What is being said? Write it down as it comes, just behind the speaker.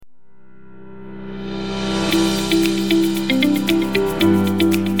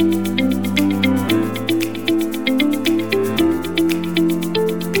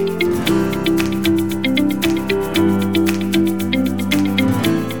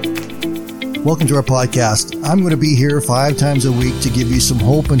Welcome to our podcast. I'm going to be here 5 times a week to give you some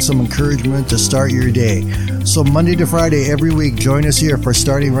hope and some encouragement to start your day. So Monday to Friday every week, join us here for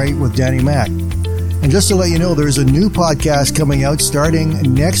Starting Right with Danny Mac. And just to let you know, there's a new podcast coming out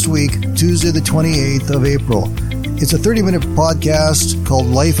starting next week, Tuesday the 28th of April. It's a 30-minute podcast called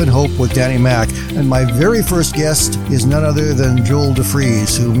Life and Hope with Danny Mac. And my very first guest is none other than Joel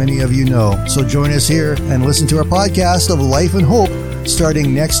DeFries, who many of you know. So join us here and listen to our podcast of Life and Hope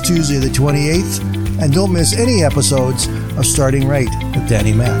starting next Tuesday the 28th. And don't miss any episodes of Starting Right with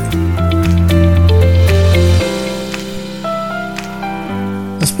Danny Mac.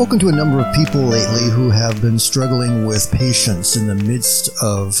 I've spoken to a number of people lately who have been struggling with patience in the midst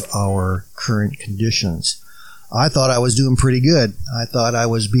of our current conditions. I thought I was doing pretty good. I thought I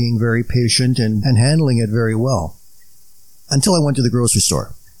was being very patient and handling it very well. Until I went to the grocery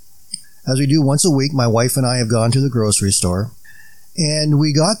store. As we do once a week, my wife and I have gone to the grocery store. And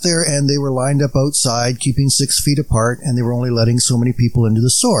we got there and they were lined up outside, keeping 6 feet apart, and they were only letting so many people into the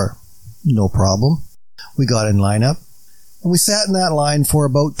store. No problem. We got in line up. And we sat in that line for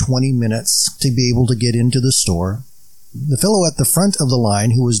about 20 minutes to be able to get into the store. The fellow at the front of the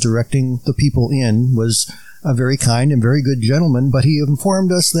line who was directing the people in was a very kind and very good gentleman, but he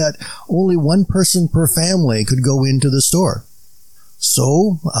informed us that only one person per family could go into the store.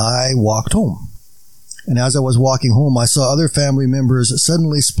 So I walked home. And as I was walking home, I saw other family members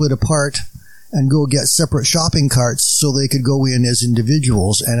suddenly split apart and go get separate shopping carts so they could go in as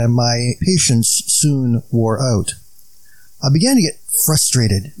individuals, and my patience soon wore out. I began to get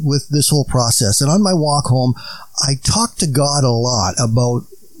frustrated with this whole process, and on my walk home, I talked to God a lot about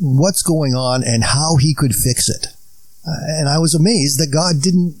what's going on and how he could fix it. And I was amazed that God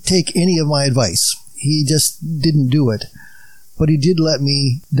didn't take any of my advice. He just didn't do it. But he did let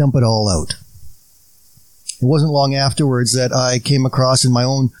me dump it all out. It wasn't long afterwards that I came across in my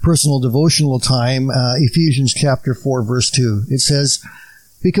own personal devotional time, Ephesians chapter 4, verse 2. It says,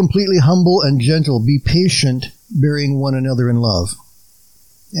 "Be completely humble and gentle, be patient, bearing one another in love."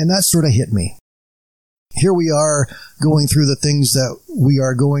 And that sort of hit me. Here we are going through the things that we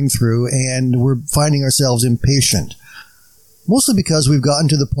are going through, and we're finding ourselves impatient. Mostly because we've gotten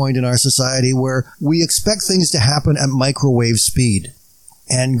to the point in our society where we expect things to happen at microwave speed.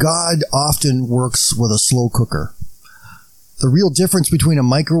 And God often works with a slow cooker. The real difference between a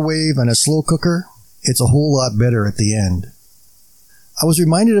microwave and a slow cooker, it's a whole lot better at the end. I was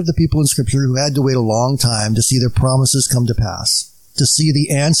reminded of the people in Scripture who had to wait a long time to see their promises come to pass, to see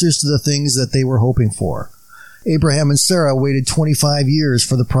the answers to the things that they were hoping for. Abraham and Sarah waited 25 years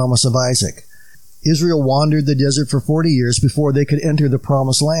for the promise of Isaac. Israel wandered the desert for 40 years before they could enter the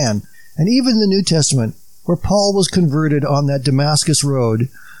promised land. And even in the New Testament, where Paul was converted on that Damascus road,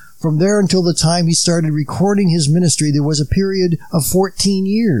 from there until the time he started recording his ministry, there was a period of 14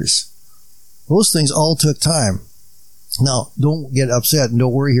 years. Those things all took time. Now, don't get upset and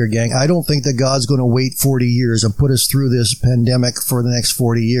don't worry here, gang. I don't think that God's going to wait 40 years and put us through this pandemic for the next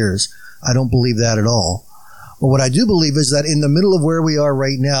 40 years. I don't believe that at all. But what I do believe is that in the middle of where we are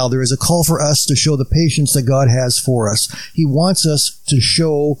right now, there is a call for us to show the patience that God has for us. He wants us to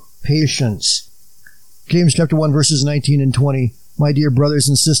show patience. James chapter 1, verses 19 and 20. My dear brothers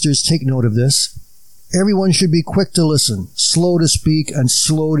and sisters, take note of this. Everyone should be quick to listen, slow to speak, and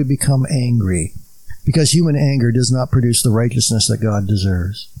slow to become angry, because human anger does not produce the righteousness that God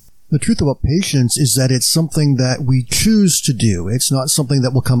deserves. The truth about patience is that it's something that we choose to do. It's not something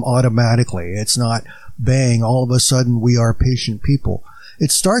that will come automatically. It's not bang, all of a sudden we are patient people.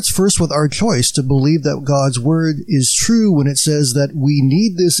 It starts first with our choice to believe that God's word is true when it says that we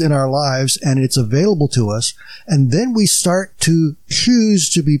need this in our lives and it's available to us. And then we start to choose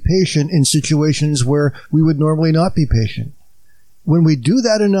to be patient in situations where we would normally not be patient. When we do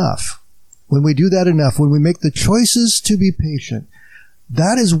that enough, when we make the choices to be patient,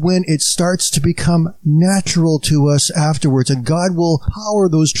 that is when it starts to become natural to us afterwards. And God will power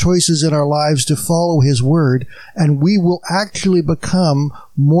those choices in our lives to follow his word. And we will actually become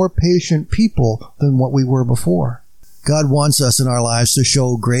more patient people than what we were before. God wants us in our lives to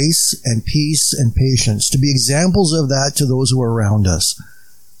show grace and peace and patience, to be examples of that to those who are around us.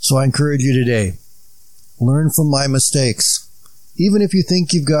 So I encourage you today, learn from my mistakes. Even if you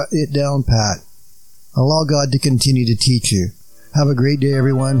think you've got it down pat, allow God to continue to teach you. Have a great day,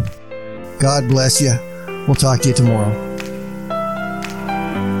 everyone. God bless you. We'll talk to you tomorrow.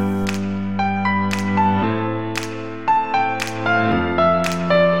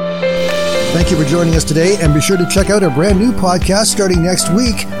 Thank you for joining us today, and be sure to check out our brand new podcast starting next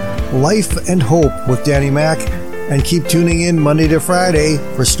week, Life and Hope with Danny Mac, and keep tuning in Monday to Friday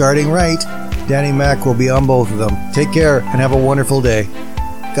for Starting Right. Danny Mac will be on both of them. Take care and have a wonderful day.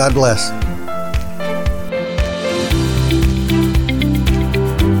 God bless.